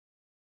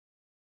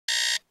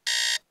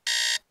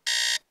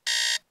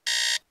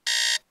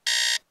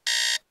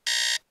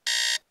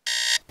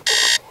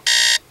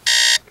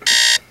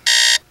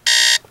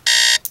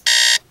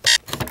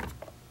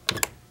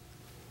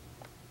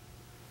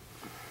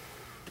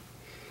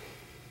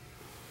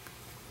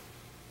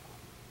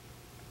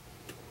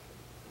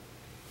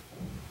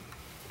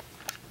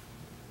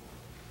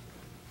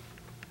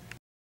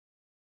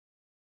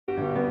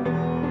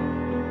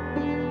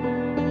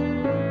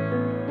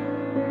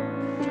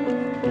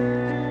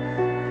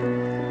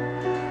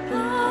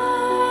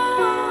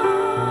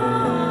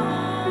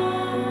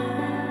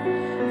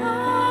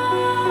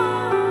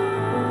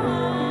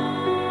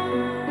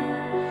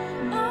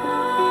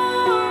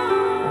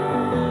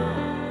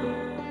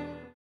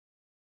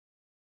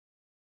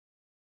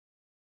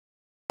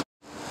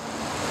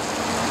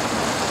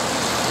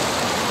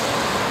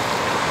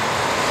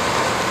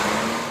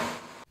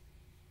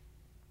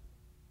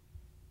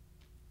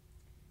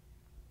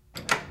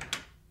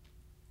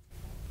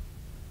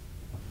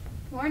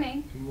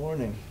Morning. Good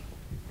morning.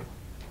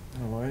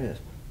 How are you?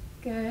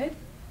 Good.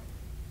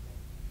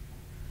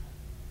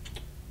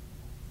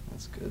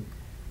 That's good.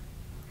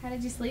 How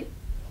did you sleep?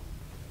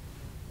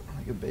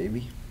 Like a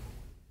baby.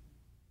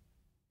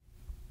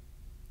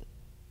 I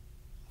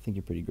think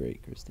you're pretty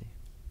great, Christy.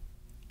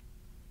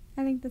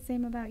 I think the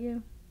same about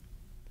you.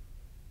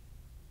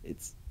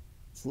 It's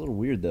a little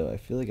weird though. I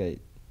feel like I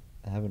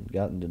haven't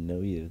gotten to know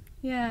you.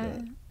 Yeah,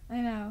 yet. I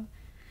know.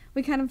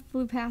 We kind of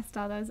flew past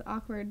all those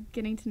awkward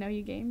getting to know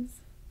you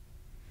games.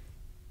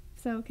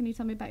 So, can you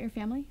tell me about your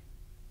family?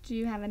 Do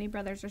you have any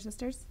brothers or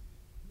sisters?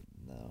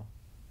 No,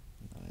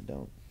 I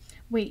don't.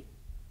 Wait,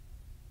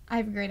 I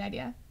have a great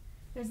idea.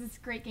 There's this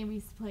great game we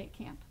used to play at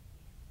camp.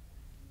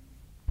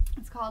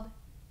 It's called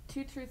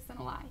Two Truths and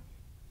a Lie.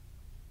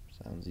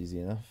 Sounds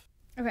easy enough.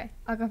 Okay,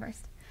 I'll go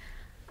first.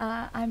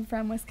 I'm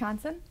from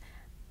Wisconsin.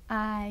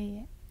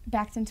 I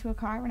backed into a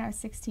car when I was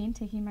 16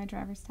 taking my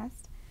driver's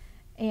test,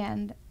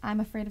 and I'm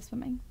afraid of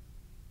swimming.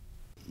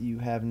 You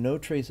have no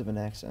trace of an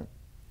accent,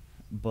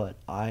 but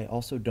I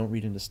also don't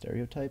read into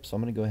stereotypes, so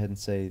I'm going to go ahead and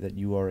say that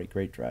you are a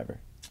great driver.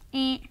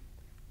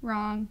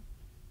 Wrong.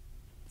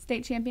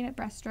 State champion at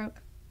breaststroke.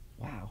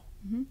 Wow.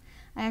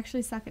 I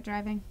actually suck at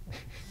driving.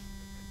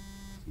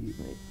 Excuse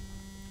me.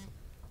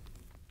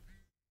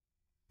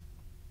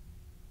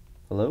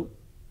 Hello?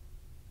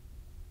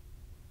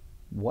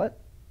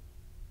 What?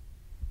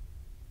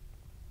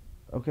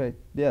 Okay,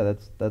 yeah,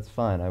 that's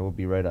fine. I will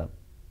be right up.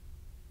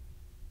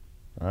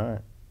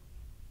 Alright.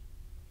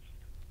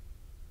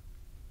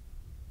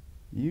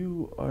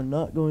 You are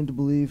not going to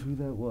believe who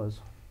that was.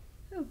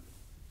 Who?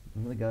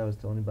 Remember the guy I was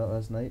telling you about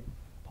last night?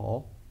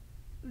 Paul?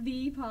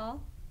 The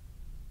Paul?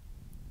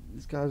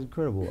 This guy's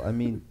incredible. I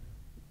mean,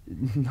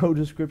 no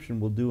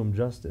description will do him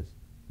justice.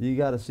 You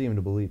gotta see him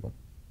to believe him.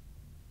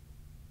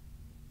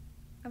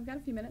 I've got a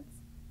few minutes.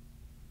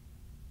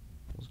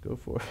 Let's go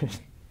for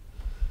it.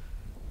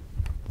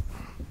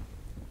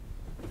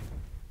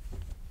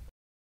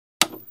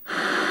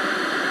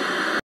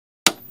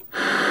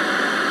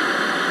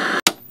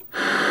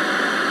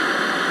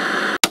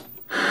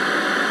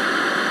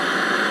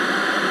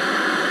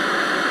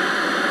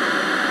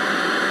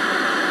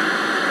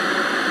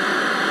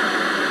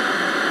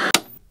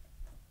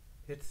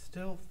 It's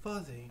still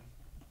fuzzy.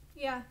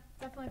 Yeah,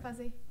 definitely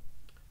fuzzy.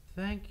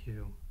 Thank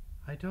you.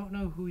 I don't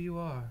know who you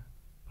are,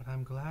 but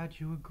I'm glad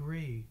you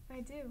agree.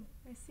 I do.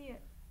 I see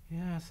it.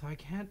 Yes, I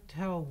can't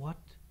tell what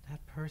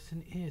that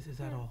person is. Is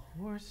that a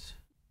horse?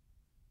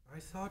 I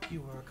thought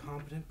you were a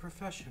competent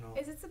professional.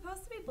 Is it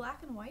supposed to be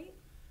black and white?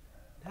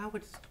 Now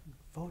it's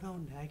photo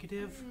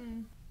negative.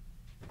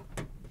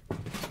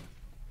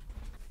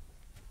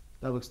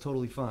 That looks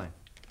totally fine.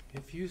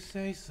 If you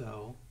say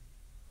so.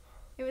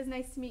 It was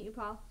nice to meet you,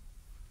 Paul.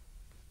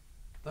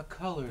 The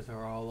colors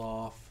are all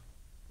off.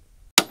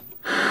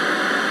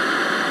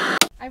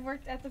 I've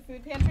worked at the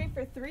food pantry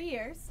for 3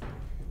 years,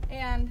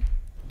 and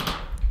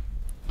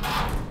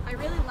I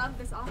really love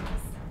this office.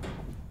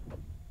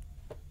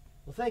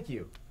 Well, thank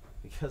you,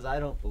 because I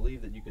don't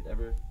believe that you could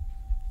ever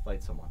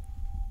fight someone.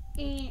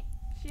 She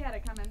had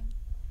it coming.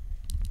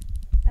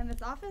 And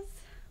this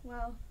office?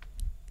 Well,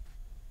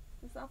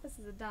 this office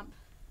is a dump.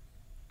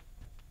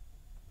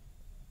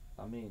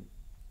 I mean,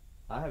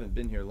 I haven't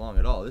been here long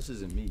at all. This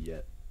isn't me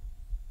yet.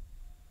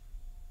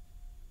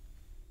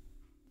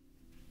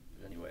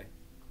 Anyway,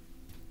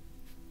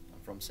 I'm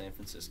from San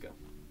Francisco.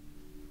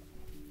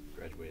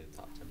 Graduated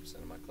top 10%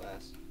 of my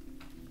class.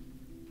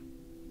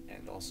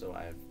 And also,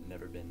 I have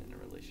never been in a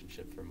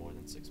relationship for more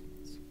than 6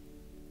 months.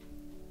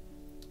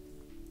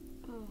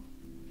 Oh,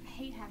 I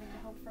hate having to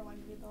hope for one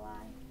to be the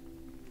lie.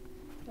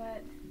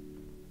 But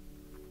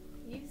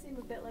you seem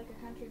a bit like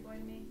a country boy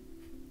to me.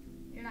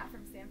 You're not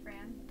from San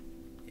Fran.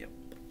 Yep.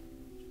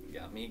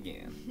 Got me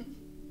again.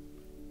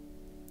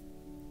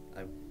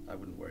 I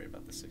wouldn't worry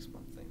about the 6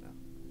 month thing, though.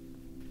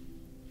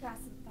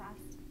 Past is the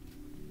past.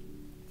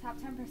 Top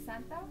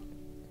 10% though?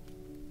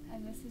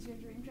 And this is your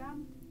dream job?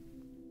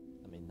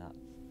 I mean,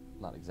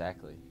 not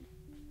exactly.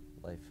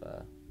 Life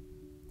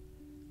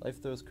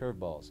throws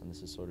curveballs, and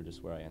this is sort of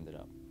just where I ended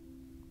up.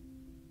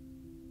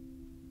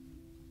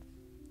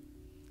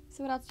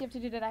 So what else do you have to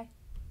do today?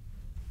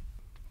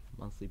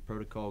 Monthly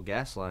protocol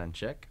gas line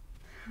check.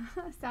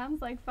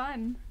 Sounds like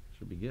fun.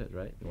 Should be good,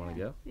 right? You want to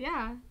go?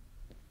 Yeah.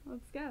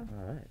 Let's go.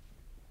 All right.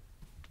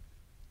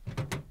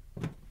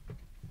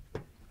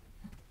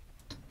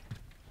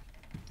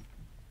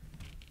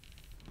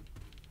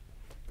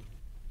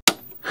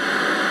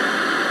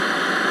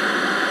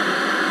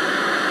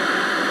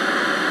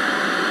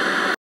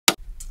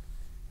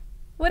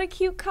 What a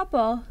cute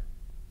couple.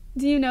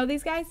 Do you know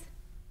these guys?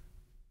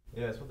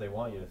 Yeah, that's what they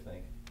want you to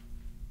think.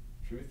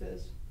 Truth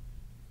is,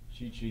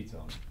 she cheats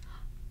on me.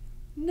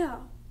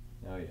 No.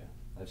 Oh yeah,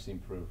 I've seen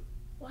proof.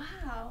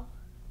 Wow.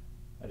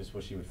 I just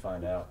wish he would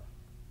find out.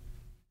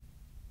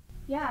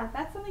 Yeah,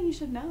 that's something you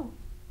should know.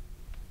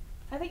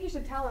 I think you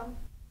should tell him.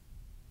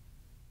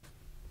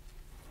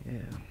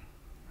 Yeah,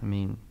 I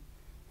mean,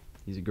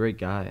 he's a great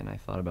guy, and I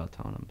thought about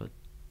telling him, but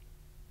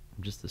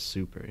I'm just a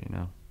super, you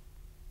know?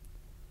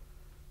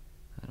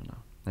 I don't know.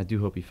 I do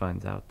hope he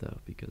finds out, though,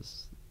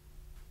 because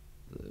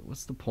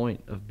what's the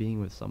point of being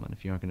with someone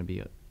if you aren't going to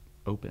be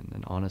open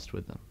and honest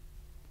with them?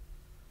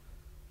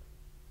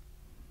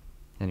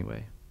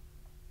 Anyway,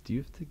 do you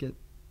have to get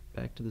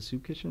back to the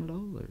soup kitchen at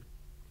all, or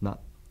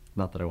not?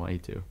 Not that I want you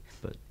to,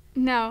 but...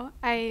 No,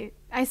 I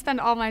spend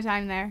all my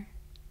time there.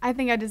 I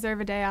think I deserve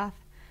a day off.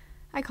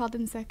 I called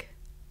in sick.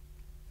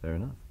 Fair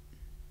enough.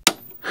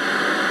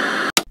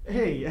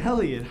 Hey,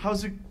 Elliot,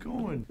 how's it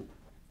going?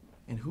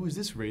 And who is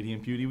this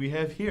radiant beauty we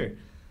have here?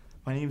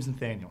 My name's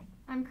Nathaniel.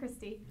 I'm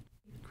Christy.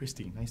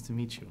 Christy, nice to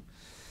meet you.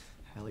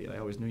 Elliot, I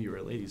always knew you were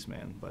a ladies'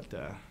 man, but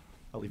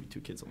I'll leave you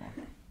 2 kids alone.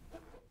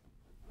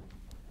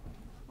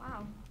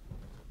 Wow.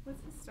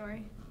 What's his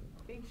story?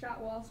 Big shot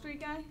Wall Street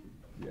guy?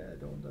 Yeah, I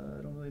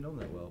don't really know him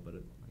that well, but I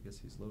guess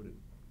he's loaded.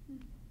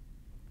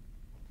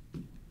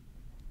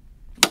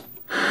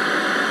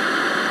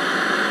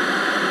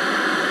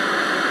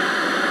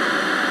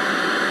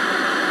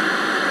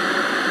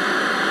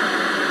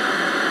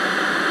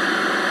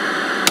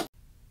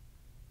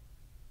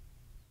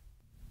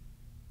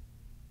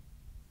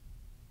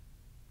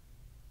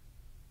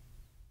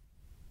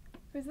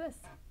 Who's this?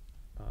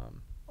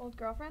 Old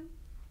girlfriend?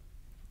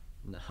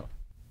 No.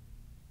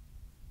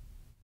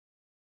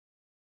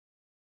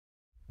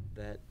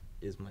 That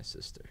is my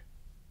sister.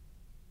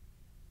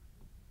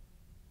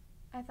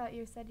 I thought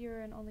you said you were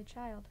an only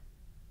child.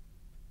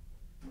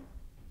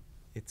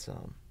 It's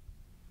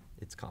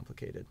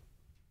complicated.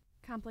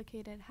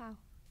 Complicated how?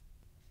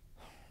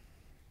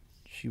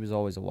 She was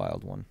always a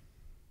wild one.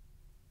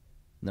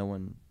 No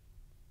one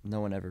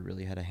ever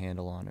really had a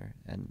handle on her,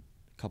 and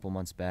a couple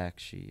months back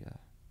she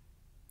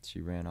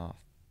ran off.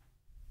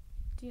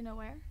 Do you know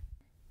where?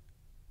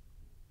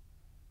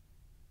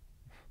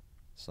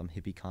 Some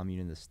hippie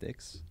commune in the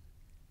sticks?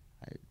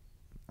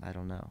 I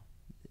don't know,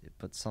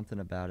 but something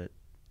about it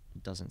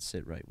doesn't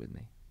sit right with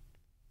me.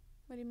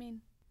 What do you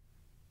mean?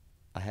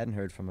 I hadn't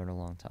heard from her in a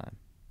long time,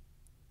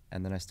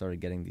 and then I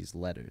started getting these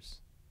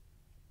letters.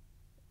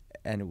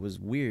 And it was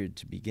weird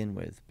to begin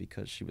with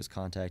because she was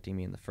contacting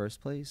me in the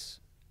first place,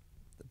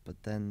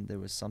 but then there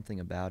was something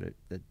about it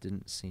that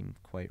didn't seem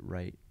quite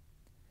right.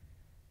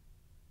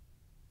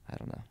 I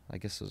don't know. I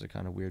guess those are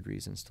kind of weird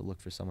reasons to look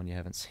for someone you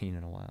haven't seen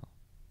in a while.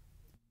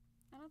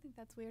 I don't think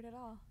that's weird at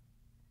all.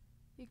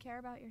 You care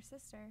about your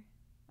sister.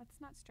 That's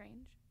not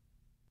strange.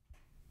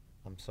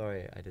 I'm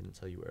sorry I didn't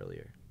tell you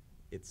earlier.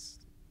 It's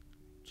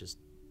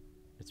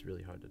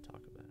really hard to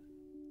talk about.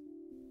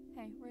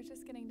 Hey, we're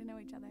just getting to know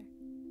each other.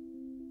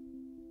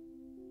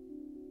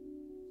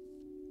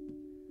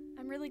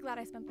 I'm really glad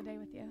I spent the day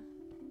with you.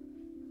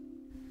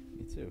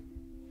 Me too.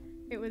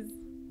 It was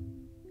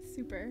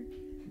super.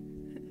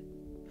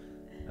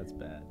 That's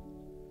bad.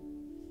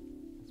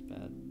 That's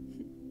bad.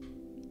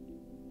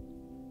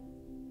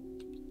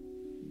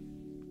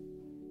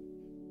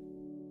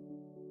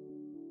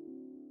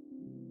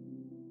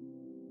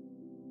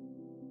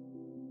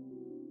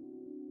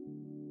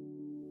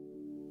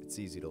 It's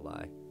easy to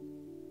lie.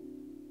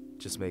 It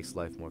just makes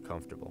life more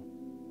comfortable.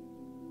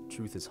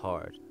 Truth is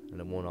hard,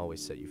 and it won't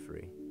always set you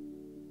free.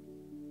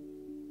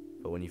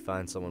 But when you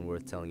find someone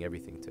worth telling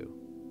everything to,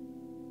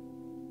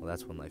 well,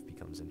 that's when life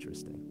becomes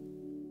interesting.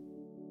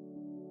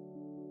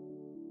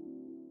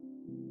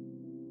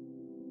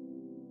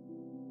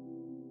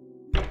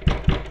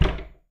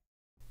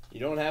 You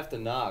don't have to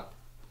knock.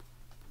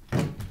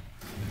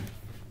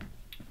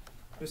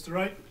 Mr.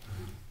 Wright,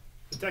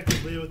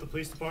 Detective Leo with the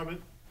police department.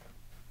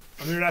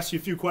 I'm here to ask you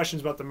a few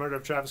questions about the murder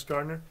of Travis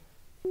Gardner.